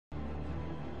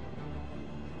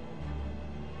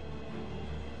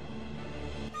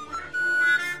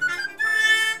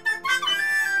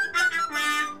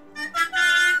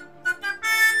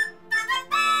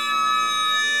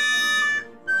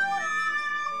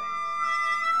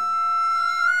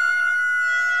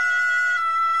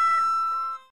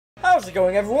How's it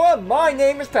going, everyone? My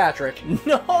name is Patrick.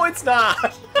 No, it's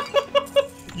not.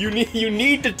 You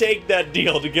need to take that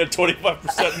deal to get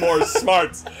 25% more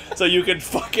smarts so you can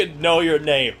fucking know your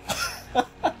name.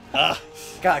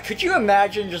 God, could you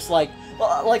imagine just like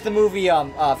the movie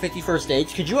 50 First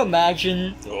Dates? Could you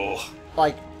imagine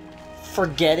like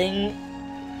forgetting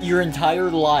your entire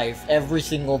life every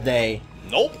single day?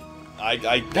 Nope. I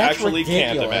That's actually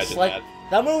ridiculous. can't imagine like, that.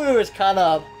 That movie was kind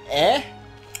of eh.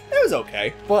 It was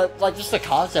okay. But like just the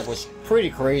concept was pretty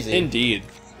crazy. Indeed.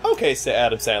 Okay,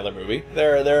 Adam Sandler movie.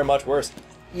 They're much worse.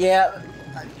 Yeah,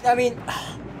 I mean,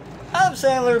 Adam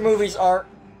Sandler movies aren't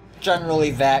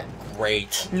generally that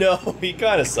great. No, he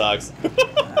kind of sucks.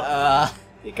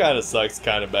 He kind of sucks,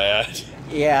 kind of bad.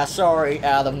 Yeah, sorry,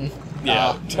 Adam.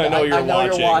 Yeah, I know you're watching. I know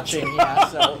you're watching, yeah,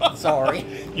 so sorry.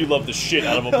 You love the shit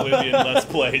out of Oblivion Let's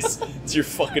Plays. It's your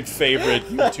fucking favorite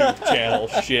YouTube channel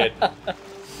shit.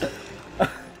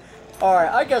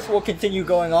 Alright, I guess we'll continue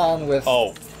going on with...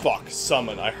 Oh, fuck,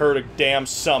 summon. I heard a damn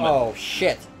summon. Oh,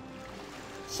 shit.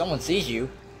 Someone sees you.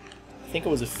 I think it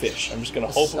was a fish. I'm just gonna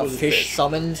hope it was a fish.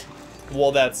 Summoned?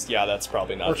 Well, that's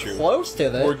probably not We're true. Close to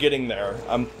that. We're getting there.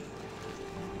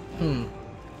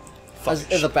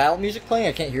 Is the battle music playing?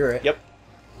 I can't hear it. Yep.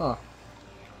 Huh.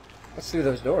 Let's through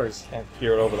those doors. Can't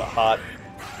hear it over the hot.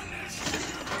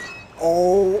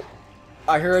 Oh,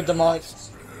 I hear a demonic...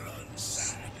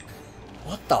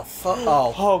 What the fuck?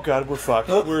 Oh. Oh god, we're fucked.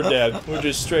 We're dead. We're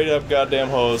just straight up goddamn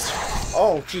hosed.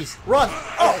 Oh, jeez. Run!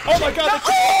 Oh my god!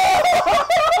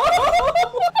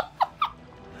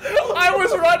 I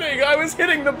was running! I was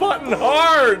hitting the button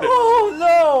hard! Oh,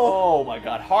 no! Oh my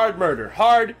god, hard murder.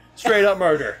 Hard, straight up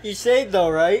murder. You saved, though,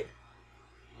 right?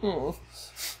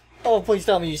 Oh, please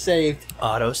tell me you saved.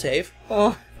 Autosave.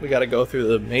 Oh. We gotta go through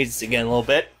the mazes again a little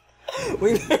bit.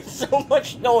 We made so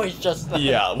much noise just then.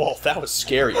 Yeah, well, that was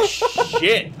scary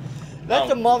shit. That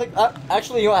demonic...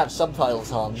 actually, you don't have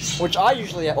subtitles on, which I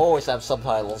usually always have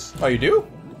subtitles. Oh, you do?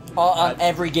 On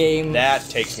every game. That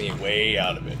takes me way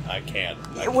out of it. I can't.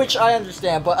 Which I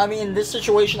understand, but I mean, in this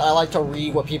situation, I like to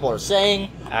read what people are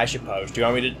saying. I suppose. Do you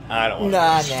want me to? I don't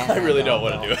want to. I really don't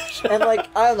want to do it. And like,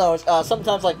 I don't know,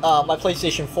 sometimes like, my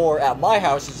PlayStation 4 at my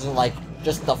house is in like,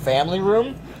 just the family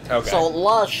room. Okay. So a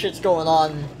lot of shit's going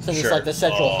on since it's like the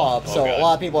central hub, so a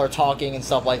lot of people are talking and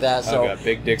stuff like that, so... Oh god,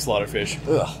 big dick slaughterfish.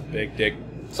 Ugh. Big dick.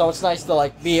 So it's nice to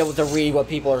like, be able to read what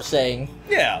people are saying.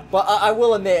 Yeah. But I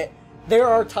will admit, there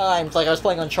are times, like I was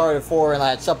playing Uncharted 4 and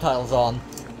I had subtitles on,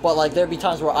 but like there'd be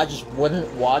times where I just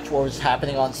wouldn't watch what was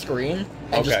happening on screen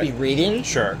and just be reading.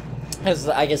 Sure. Because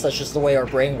I guess that's just the way our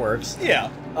brain works. Yeah.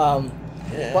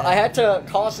 But I had to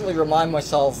constantly remind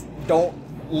myself, don't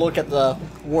look at the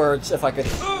words if I could...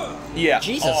 Yeah.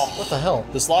 Jesus, what the hell?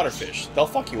 The slaughterfish. They'll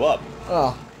fuck you up.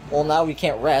 Oh, well now we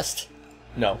can't rest.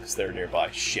 No, because they're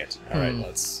nearby. Shit. Alright,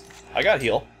 let's... I got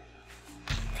heal.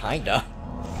 Kinda.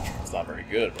 It's not very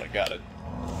good, but I got it.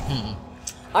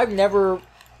 I've never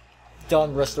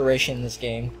done restoration in this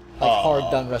game. Like, hard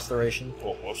done restoration.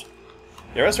 Oh, whoops.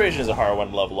 Yeah, restoration is a hard one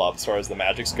to level up as far as the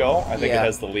magics go. I think it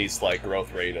has the least, like,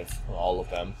 growth rate of all of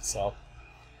them, so...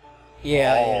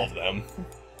 Yeah, all of them.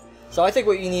 So I think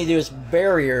what you need to do is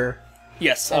barrier.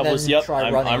 Yes, and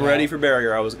I'm ready for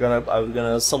barrier. I was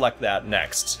gonna select that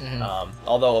next.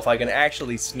 Although if I can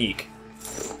actually sneak,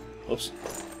 oops,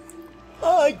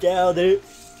 I doubt it.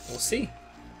 We'll see.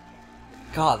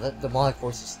 God, that demonic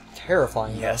voice is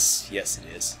terrifying. Yes, yes it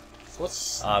is. So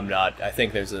what's... I'm not. I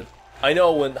think there's a. I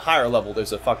know when higher level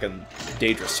there's a fucking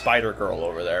Daedra spider girl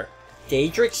over there.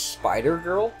 Daedric Spider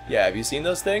Girl? Yeah, have you seen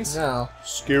those things? No.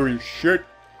 Scary shit.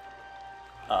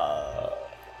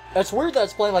 That's weird that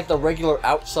it's playing like the regular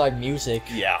outside music.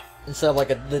 Yeah. Instead of like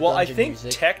the well, I dungeon think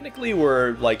music. technically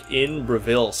we're like in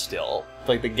Breville still.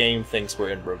 Like the game thinks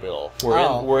we're in Breville.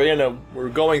 We're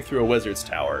going through a wizard's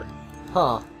tower.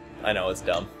 Huh. I know, it's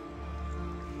dumb.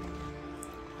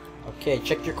 Okay,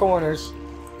 check your corners.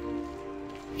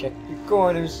 Check your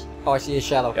corners. Oh, I see a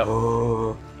shadow. Yep.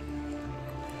 Oh.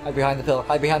 Hide behind the pillar.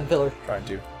 Hide behind the pillar. Trying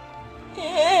to.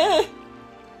 Yeah.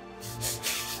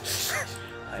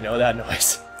 I know that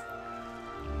noise.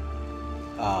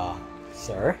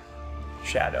 Sir?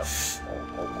 Shadow.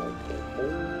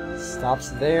 Stops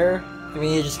there. Do we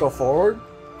need to just go forward?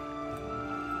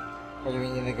 Or do we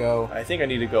need to go... I think I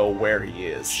need to go where he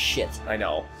is. Shit. I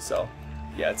know, so...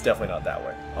 Yeah, it's definitely not that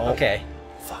way. Oh. Okay.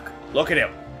 Fuck. Look at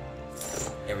him!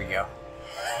 There we go.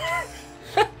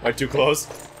 Am I too close?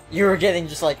 You were getting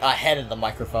just like ahead of the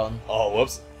microphone. Oh,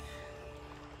 whoops.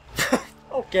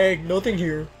 Okay, nothing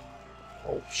here.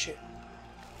 Oh, shit.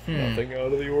 Nothing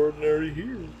out of the ordinary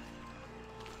here.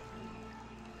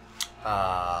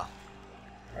 I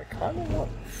kinda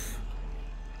want...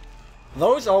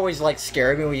 Those always, like,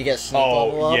 scare me when you get sneak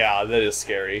level up. Oh, yeah, that is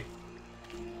scary.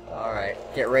 Alright,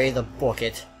 get ready to book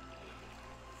it.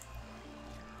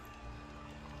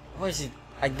 What is he?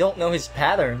 I don't know his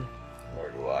pattern. Nor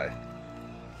do I.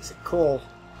 Is it cool?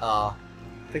 I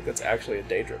think that's actually a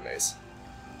Daedra mace.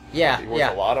 Yeah, He's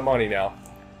worth a lot of money now.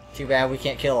 Too bad we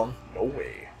can't kill him. No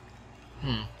way.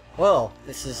 Well,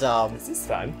 this is, This is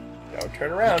fun. Don't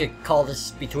turn around. You could call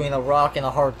this between a rock and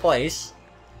a hard place.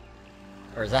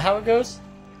 Or is that how it goes?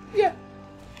 Yeah.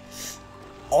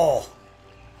 Oh!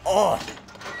 Oh!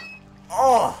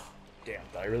 Oh! Damn,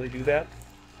 did I really do that?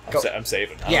 I'm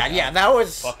saving. Yeah, that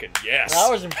was... Fucking yes. That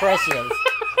was impressive.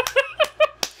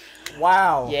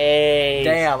 Wow. Yay.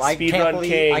 Damn, I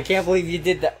can't believe you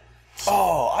did that.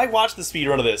 Oh, I watched the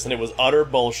speedrun of this, and it was utter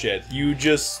bullshit.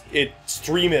 It's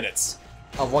 3 minutes.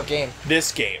 Of what game?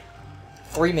 This game.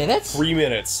 3 minutes? 3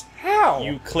 minutes. How?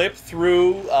 You clip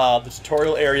through the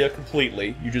tutorial area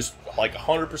completely. You just, like,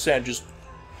 100% just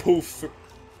poof.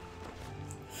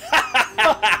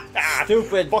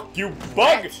 Stupid. Fuck you,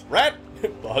 bug! Rat!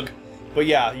 Bug. But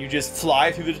yeah, you just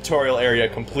fly through the tutorial area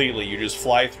completely. You just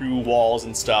fly through walls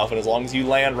and stuff, and as long as you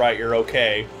land right, you're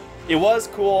okay. It was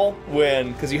cool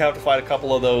because you have to fight a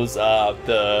couple of those,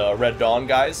 the Red Dawn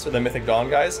guys, or the Mythic Dawn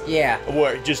guys. Yeah.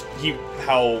 Where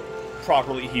how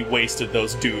properly he wasted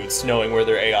those dudes, knowing where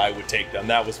their AI would take them.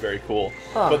 That was very cool.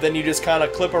 Huh. But then you just kind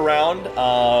of clip around,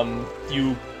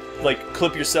 you, like,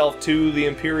 clip yourself to the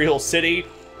Imperial City,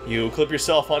 you clip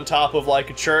yourself on top of, like,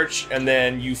 a church, and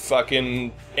then you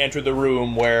fucking enter the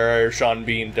room where Sean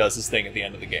Bean does his thing at the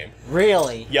end of the game.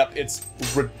 Really? Yep, it's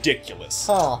ridiculous.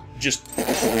 Huh. Just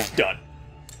done.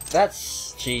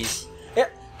 That's... jeez.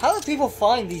 How do people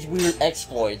find these weird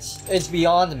exploits? It's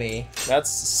beyond me.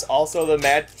 That's also the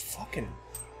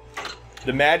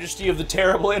the majesty of the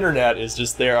terrible internet is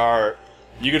just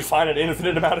you can find an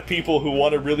infinite amount of people who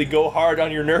want to really go hard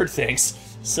on your nerd things.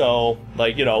 So,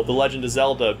 like, you know, The Legend of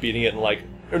Zelda beating it in, like,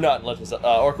 or not Legend of Zelda,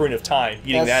 Ocarina of Time,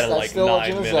 beating that in, like, 9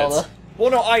 minutes. Zelda. Well,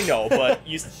 no, I know, but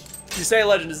you say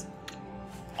Legend is...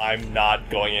 I'm not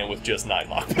going in with just 9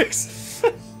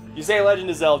 lockpicks. You say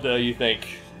Legend of Zelda, you think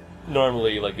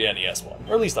normally, like, the NES one.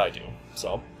 Or at least I do,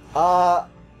 so.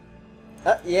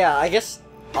 Yeah, I guess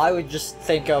I would just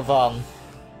think of,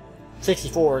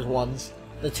 64's ones.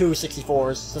 The two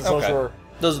 64s, since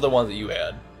those are the ones that you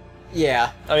had.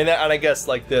 Yeah. I mean, and I guess,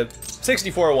 like, the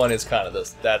 64 one is kind of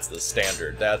that's the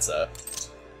standard. That's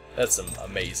some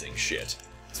amazing shit.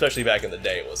 Especially back in the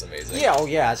day, it was amazing. Yeah, oh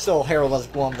yeah, it's still heralded as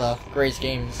one of the greatest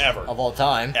games ever of all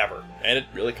time. Ever. And it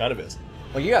really kind of is.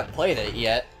 Well, you haven't played it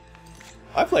yet.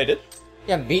 I played it.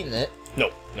 You haven't beaten it.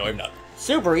 No, I'm not.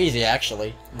 Super easy,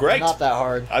 actually. Great. Not that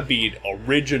hard. I beat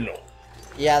original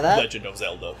Legend of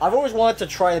Zelda. I've always wanted to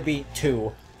try to beat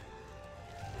 2.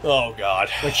 Oh, God.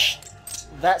 Which...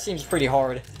 that seems pretty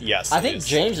hard. Yes, I think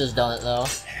James has done it, though.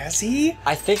 Has he?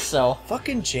 I think so.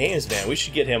 Fucking James, man. We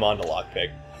should get him onto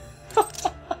Lockpick.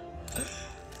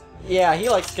 Yeah, he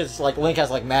likes, because, like, Link has,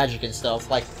 like, magic and stuff.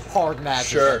 Like, hard magic.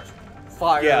 Sure. Like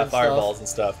fire yeah, and fireballs and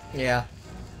stuff. Yeah.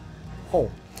 Oh.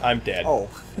 I'm dead. Oh.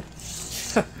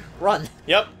 Run.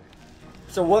 Yep.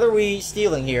 So what are we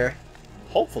stealing here?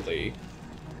 Hopefully.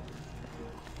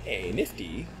 Hey,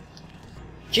 nifty.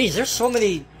 Jeez, there's so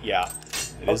many... Yeah.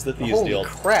 It is the Thieves Deal. Holy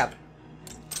crap.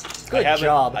 Good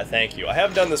job. Thank you. I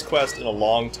haven't done this quest in a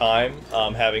long time,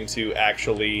 having to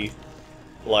actually,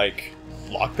 like,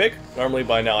 lockpick. Normally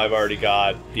by now I've already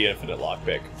got the infinite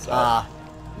lockpick, so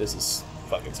this is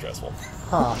fucking stressful.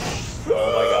 Huh.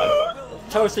 Oh my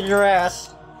god. Toasting your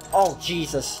ass. Oh,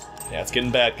 Jesus. Yeah, it's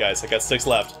getting bad, guys. I got 6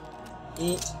 left.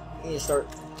 You need to start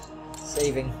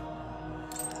saving.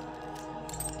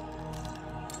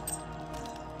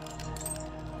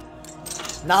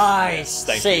 Nice!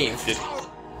 Thank you.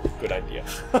 Good idea.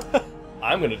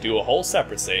 I'm gonna do a whole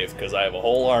separate save, because I have a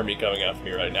whole army coming after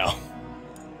me right now.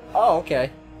 Oh, okay.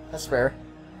 That's fair.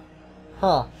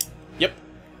 Huh. Yep.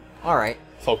 Alright.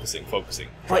 Focusing.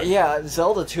 But yeah,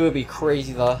 Zelda 2 would be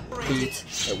crazy to beat.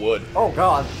 It would. Oh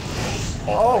god.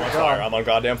 Oh god. Fire. I'm on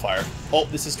goddamn fire. Oh,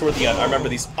 this is toward the end. I remember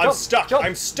these. I'm stuck! Jump,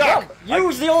 I'm stuck!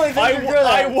 Use the only thing you're good at!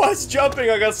 I was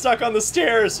jumping! I got stuck on the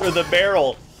stairs, or the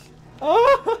barrel.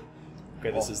 Okay,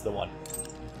 this is the one.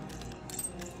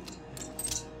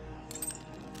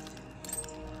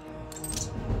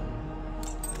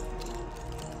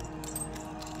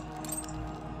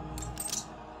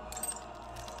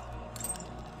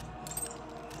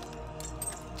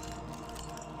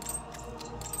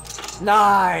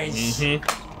 Nice!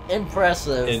 Mm-hmm.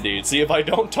 Impressive. Indeed. See, if I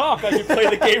don't talk, I can play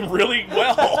the game really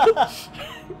well.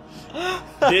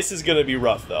 This is gonna be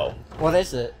rough, though. What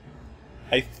is it?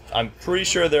 I'm pretty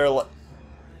sure they're...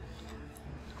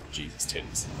 Jesus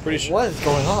titties. Pretty sure. What is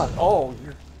going on? Oh,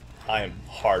 I am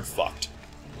hard fucked.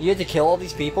 you had to kill all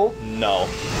these people? No.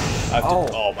 I have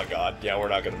to, oh my god. Yeah, we're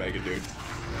not gonna make it, dude.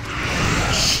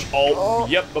 Oh,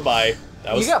 yep, bye-bye.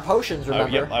 You got potions,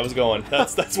 remember? Yep, I was going.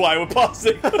 That's why I was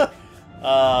pausing.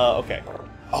 Okay.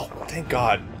 Oh, thank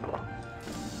God.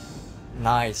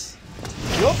 Nice.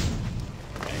 Yup.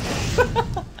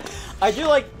 I do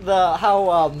like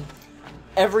how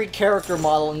every character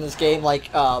model in this game like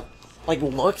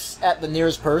looks at the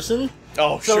nearest person.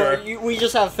 Oh, so sure. We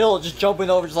just have Phil just jumping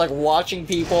over, just like watching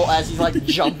people as he's like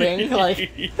jumping.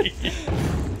 Like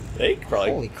they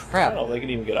probably. Holy crap! I don't know if they can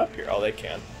even get up here. Oh, they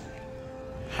can.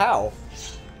 How?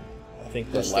 I think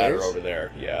the ladder over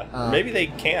there. Yeah. Maybe they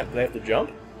can't. They have to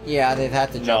jump. Yeah, they've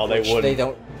had to jump. No, they wouldn't. They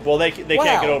don't. Well, they can't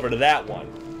get over to that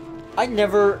one. I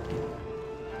never.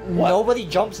 What? Nobody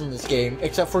jumps in this game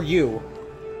except for you.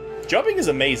 Jumping is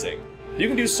amazing. You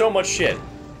can do so much shit.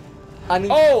 I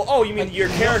mean. Oh, you mean your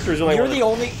character's only. You're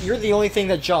the only thing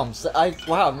that jumps.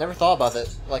 Wow, I've never thought about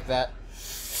it like that.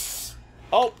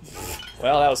 Oh,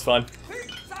 well, that was fun.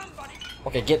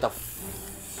 Okay, get the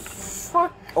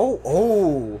fuck.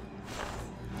 Oh.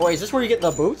 Wait, is this where you get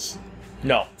the boots?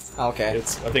 No. Okay. I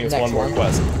think it's Next one more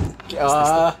quest.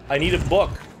 I need a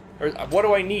book. Or what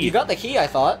do I need? You got the key, I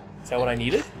thought. Is that what I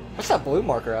needed? What's that blue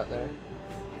marker out there?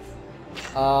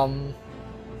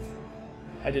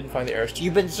 I didn't find the air.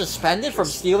 You've been suspended from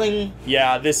stealing.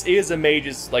 Yeah, this is a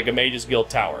mage's guild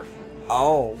tower.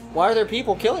 Oh, why are there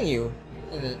people killing you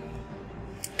in it?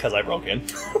 Because I broke in.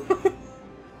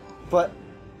 But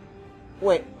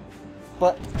wait,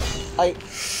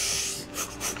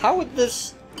 how would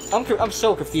this? I'm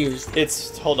so confused.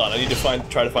 Hold on. I need to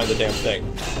try to find the damn thing.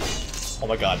 Oh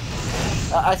my god.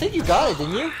 I think you got it,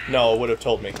 didn't you? No, it would have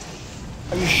told me.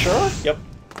 Are you sure? Yep.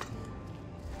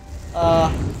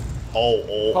 Oh.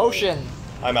 Potion.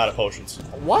 I'm out of potions.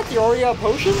 What? You already have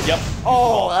potions? Yep.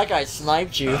 Oh, that guy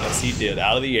sniped you. Yes, he did.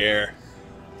 Out of the air.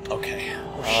 Okay.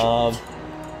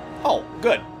 Oh,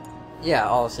 good. Yeah,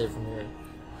 I'll save from here.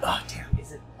 Oh, damn.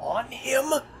 Is it on him?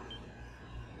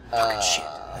 Shit.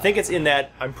 I think it's in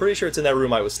that. I'm pretty sure it's in that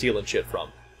room I was stealing shit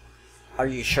from. Are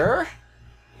you sure?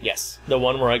 Yes. The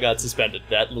one where I got suspended.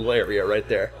 That little area right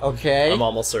there. Okay. I'm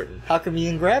almost certain. How come you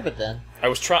didn't grab it then?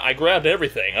 I grabbed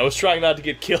everything. I was trying not to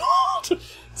get killed.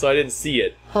 So I didn't see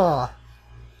it. Huh.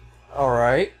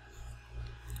 Alright.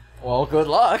 Well, good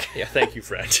luck. Yeah, thank you,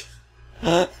 friend.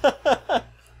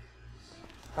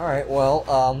 Alright,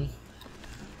 well,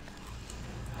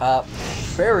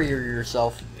 barrier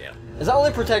yourself. Yeah. Does that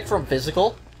only protect from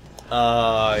physical?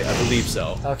 I believe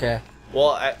so. Okay.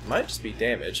 Well, it might just be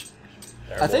damage.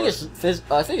 I think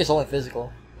it's only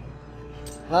physical.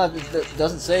 No, it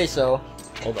doesn't say so.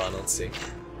 Hold on, let's see.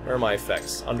 Where are my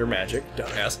effects? Under magic,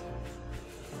 dumbass.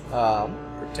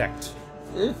 Protect.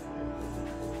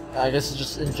 I guess it's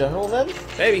just in general then?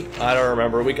 Maybe. I don't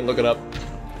remember. We can look it up.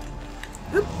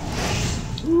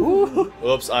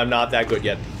 Oops, I'm not that good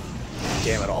yet.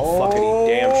 Damn it all. Fuckity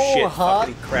damn shit.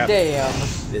 Fuckity crap. Damn.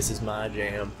 This is my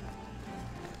jam.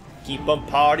 Keep on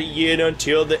partying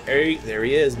until the 8th. There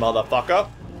he is, motherfucker.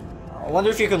 I wonder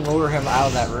if you can lure him out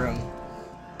of that room.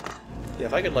 Yeah,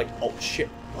 if I could, like... Oh, shit.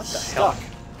 What the Stuck.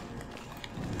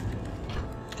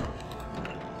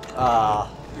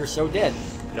 hell? You're so dead.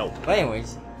 No. But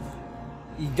anyways,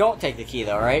 you don't take the key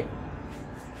though, right?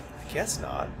 I guess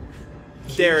not.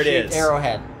 There it is.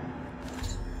 Arrowhead.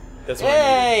 That's what I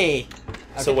Yay!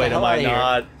 So wait, am I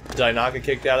not... Did I not get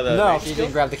kicked out of the... No, you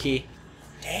didn't grab the key.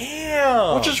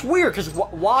 Damn! Which is weird, because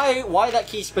why that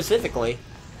key specifically?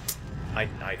 I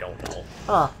don't know.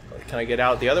 Huh. Can I get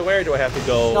out the other way, or do I have to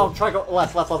go... No, try go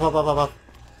left.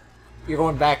 You're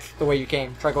going back the way you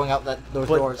came. Try going out those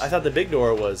doors. I thought the big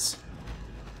door was...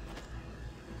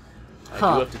 I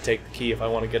do have to take the key if I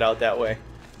want to get out that way.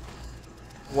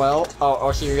 Well,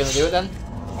 so you're gonna do it then?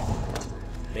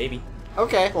 Maybe.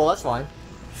 Okay, well that's fine.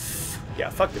 Yeah,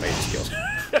 fuck the major skills.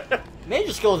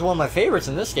 Major skill is one of my favorites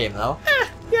in this game, though.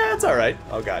 Yeah, it's alright.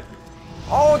 Oh, God.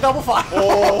 Oh, double fire!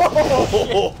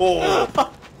 Oh!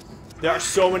 There are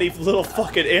so many little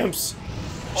fucking imps.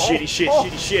 Shitty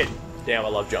shit. Damn, I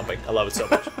love jumping. I love it so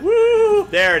much. Woo!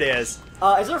 There it is.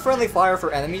 Is there friendly fire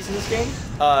for enemies in this game?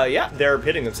 Yeah, they're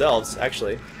hitting themselves,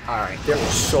 actually. Alright. There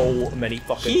are so many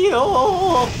fucking...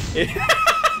 Heal!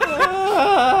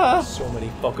 So many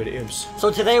fucking imps.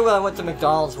 So today when I went to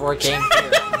McDonald's before I came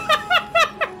here...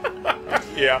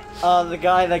 Yeah. The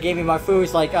guy that gave me my food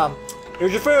was like,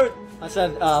 here's your food! I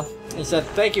said, he said,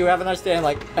 thank you, have a nice day,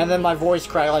 and then my voice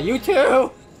cracked, like, you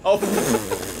too! Oh.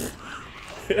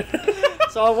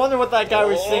 So I wonder what that guy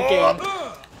was thinking.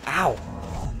 Ow.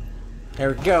 There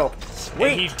we go.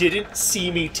 Sweet. And he didn't see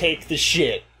me take the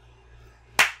shit.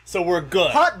 so we're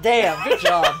good. Hot damn, good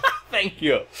job. Thank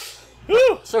you.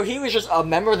 Woo. So he was just a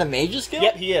member of the Mages Guild?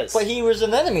 Yep, he is. But he was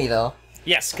an enemy, though.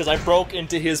 Yes, because I broke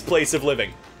into his place of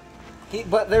living.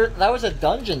 That was a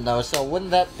dungeon, though, so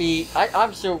wouldn't that be...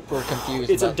 I'm super confused.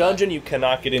 It's a about dungeon that. you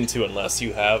cannot get into unless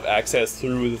you have access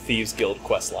through the Thieves Guild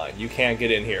questline. You can't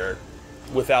get in here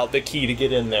without the key to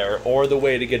get in there, or the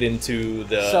way to get into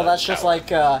the So that's just tower.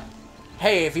 like,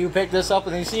 hey, if you pick this up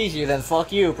and he sees you, then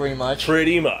fuck you, pretty much.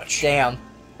 Pretty much. Damn.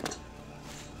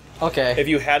 Okay. If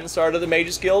you hadn't started the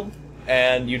Mages Guild,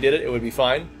 and you did it, it would be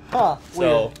fine. Huh,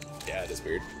 weird. So, yeah, it is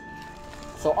weird.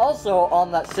 So also,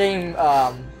 on that same,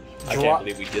 I can't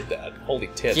believe we did that. Holy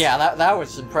tits. Yeah, that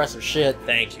was impressive shit.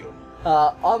 Thank you.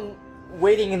 I'm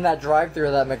waiting in that drive-thru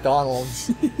at that McDonald's.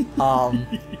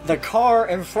 The car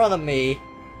in front of me,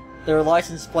 their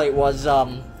license plate was,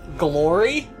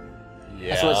 Glory? Yeah.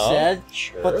 That's what it said.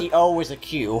 Sure. But the O was a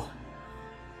Q.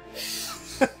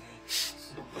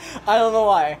 I don't know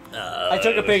why. I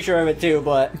took a picture of it too,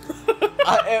 but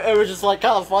it was just like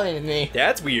kind of funny to me.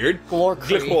 That's weird. Glory.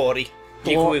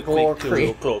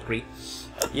 Glory.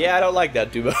 Yeah, I don't like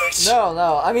that too much.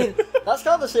 No. I mean, that's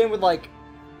kind of the same with like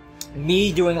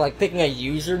me doing like picking a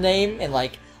username in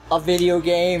like a video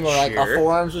game or like a Sure.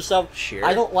 forums or stuff. Sure.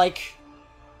 I don't like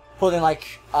putting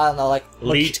like I don't know like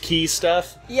Leet key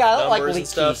stuff? Yeah, I don't like Numbers leet and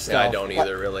stuff? key stuff. I don't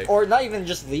either, really. Or not even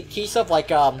just leet key stuff. Like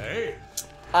Hey.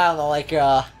 I don't know, like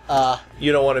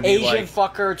You don't want to be Asian like...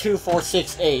 fucker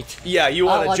 2468. Yeah, you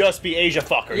I want to like- just be Asia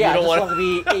fucker. Yeah, you I don't just want to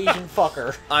be Asian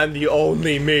fucker. I'm the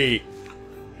only me.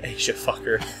 Asia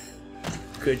fucker.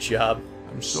 Good job.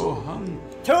 I'm so hungry.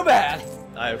 Too bad.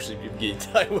 I actually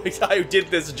I did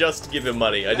this just to give him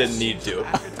money. I didn't need to.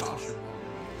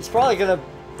 He's probably gonna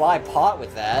buy pot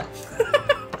with that.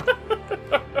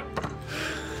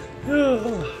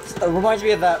 It reminds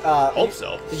me of that. Hope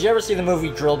so. Did you ever see the movie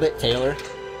Drill Bit Taylor?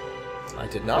 I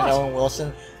did With not. Owen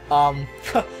Wilson.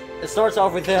 It starts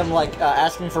off with him like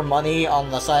asking for money on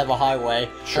the side of a highway.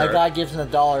 Sure. And the guy gives him the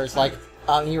dollars. Like,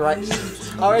 he writes.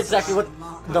 I don't know exactly what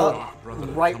the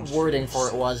right wording for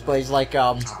it was, but he's like, here,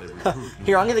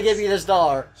 I'm gonna give you this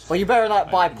 $1, but you better not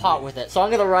buy pot with it. So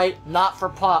I'm gonna write "not for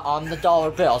pot" on the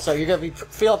dollar bill. So you're gonna be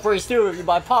feel pretty stupid if you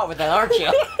buy pot with that, aren't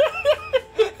you?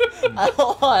 I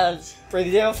don't know. It's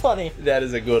pretty damn funny. That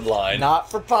is a good line. Not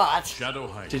for pot. Shadow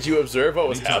Hike. Did you observe what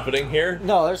was happening here?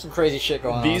 No, there's some crazy shit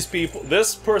going on. These people,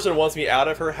 this person wants me out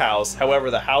of her house. However,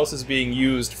 the house is being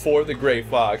used for the Gray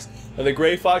Fox, and the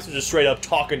Gray Fox was just straight up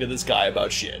talking to this guy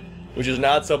about shit, which is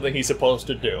not something he's supposed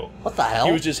to do. What the hell?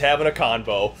 He was just having a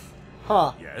convo.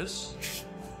 Huh. Yes.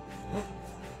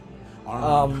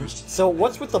 So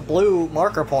what's with the blue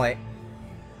marker point?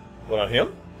 What on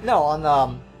him? No,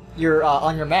 on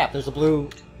your map, there's a blue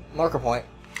marker point.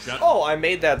 Oh, I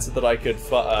made that so that I could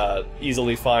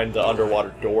easily find the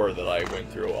underwater door that I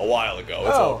went through a while ago.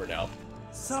 It's Oh. over now.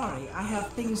 Sorry, I have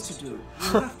things to do. You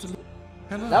have to.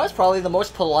 That was probably the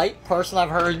most polite person I've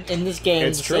heard in this game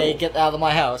It's to say, true. "Get out of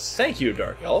my house." Thank you,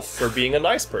 Dark Elf, for being a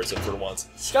nice person for once.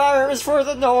 Skyrim is for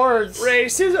the Nords.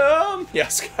 Racism! Yeah,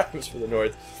 Skyrim's for the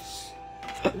North.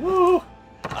 Woo!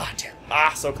 Ah, damn.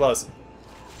 Ah, so close.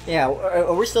 Yeah,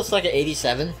 are we still stuck at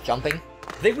 87 jumping?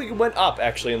 I think we went up,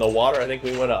 actually, in the water. I think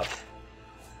we went up.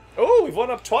 Oh, we've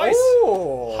went up twice!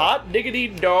 Ooh, Hot diggity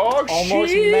dog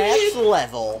almost shit. max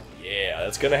level. Yeah,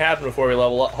 that's gonna happen before we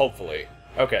level up, hopefully.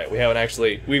 Okay, we haven't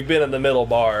actually... We've been in the middle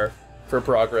bar for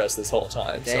progress this whole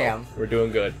time, Damn. so we're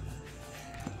doing good.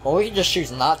 Well, we can just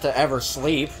choose not to ever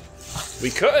sleep. We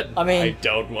could! I mean- I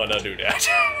don't want to do that.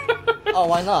 Oh,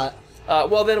 why not?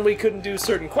 Well, then we couldn't do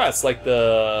certain quests, like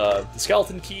the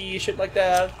skeleton key, shit like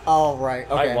that. Oh, right.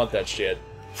 Okay. I want that shit.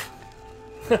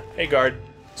 Hey, guard.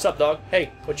 Sup, dog?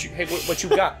 Hey, what you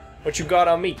got? What you got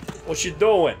on me? What you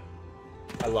doing?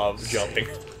 I love jumping.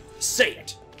 Say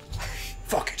it.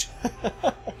 Fuck it.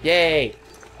 Yay.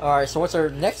 All right. So what's our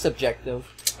next objective?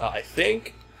 I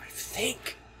think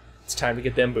it's time to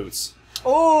get them boots.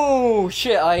 Oh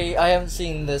shit! I haven't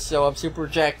seen this, so I'm super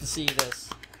jacked to see this.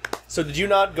 So did you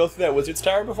not go through that wizard's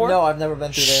tower before? No, I've never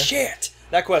been through there. Shit!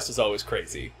 That quest is always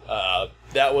crazy.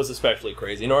 That was especially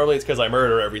crazy. Normally it's because I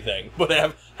murder everything,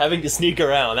 but having to sneak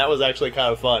around, that was actually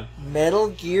kind of fun. Metal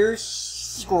Gear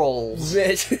Scrolls.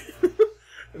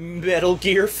 Metal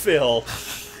Gear Phil.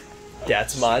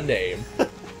 That's my name.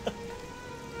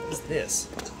 What is this?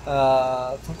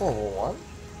 Temple of 1?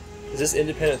 Is this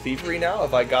independent thievery now?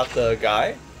 Have I got the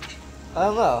guy? I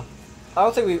don't know. I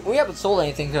don't think we haven't sold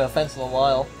anything to Offense in a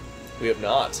while. We have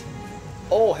not.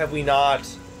 Oh, have we not?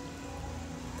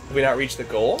 Have we not reached the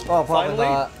goal? Oh, probably finally?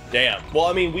 not. Damn. Well,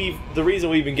 I mean, the reason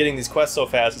we've been getting these quests so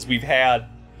fast is we've had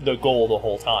the goal the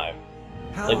whole time.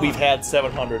 Like, we've had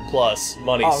 700 plus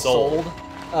money Oh, sold.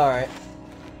 Alright.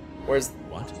 Where's...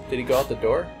 What? Did he go out the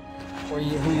door? Who are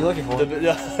you looking for?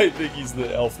 I think he's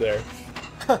the elf there.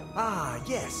 Ah,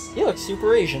 yes. He looks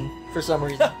super Asian for some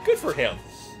reason. Good for him.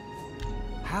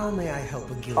 How may I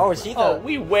help a guild? Oh, is he the... Oh,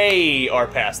 we way are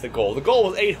past the goal. The goal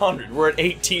was 800. We're at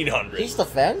 1800. He's the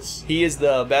fence? He is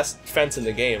the best fence in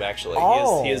the game, actually.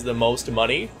 Oh. He is the most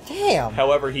money. Damn.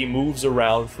 However, he moves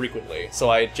around frequently, so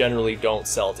I generally don't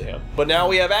sell to him. But now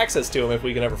we have access to him if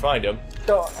we can ever find him.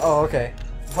 Oh, okay.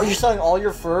 Are you selling all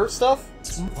your fur stuff?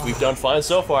 We've done fine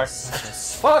so far.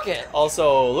 Fuck it!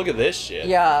 Also, look at this shit.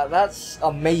 Yeah, that's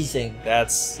amazing.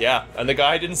 That's, yeah. And the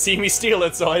guy didn't see me steal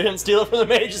it, so I didn't steal it from the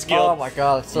Mages Guild. Oh my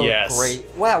god, it's so Yes. great.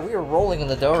 Wow, we are rolling in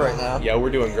the dough right now. Yeah,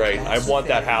 we're doing great. I want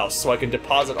that house so I can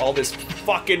deposit all this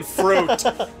fucking fruit.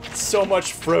 So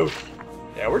much fruit.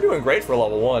 Yeah, we're doing great for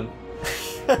level 1.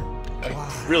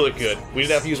 Really good. We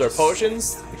didn't have to use our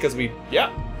potions because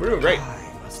yeah, we're doing great.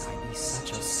 Why must I be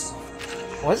such a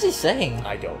soft? What is he saying?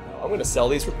 I don't know. I'm gonna sell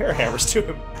these repair hammers to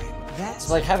him. That's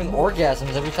It's like having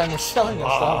orgasms every time we're selling him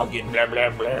Oh, stuff. getting blah blah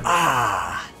blah.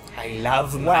 Ah! I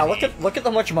love money. Wow, look at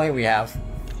how much money we have.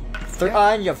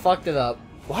 And you fucked it up.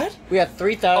 What? We had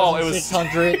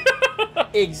 3,600.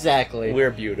 Exactly.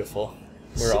 We're beautiful.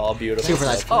 We're all beautiful. Super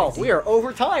nice. Oh, we are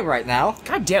over time right now.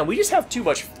 God damn, we just have too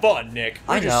much fun, Nick.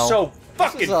 We're I just know. so This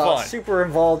fucking is a fun. super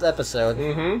involved episode.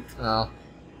 Mm-hmm. Oh.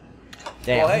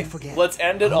 Damn. Well, hey, let's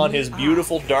end it on his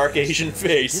beautiful dark Asian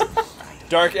face.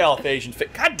 Dark elf Asian face.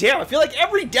 God damn, I feel like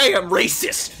every day I'm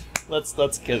racist. Let's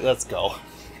go.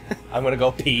 I'm gonna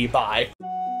go pee. Bye.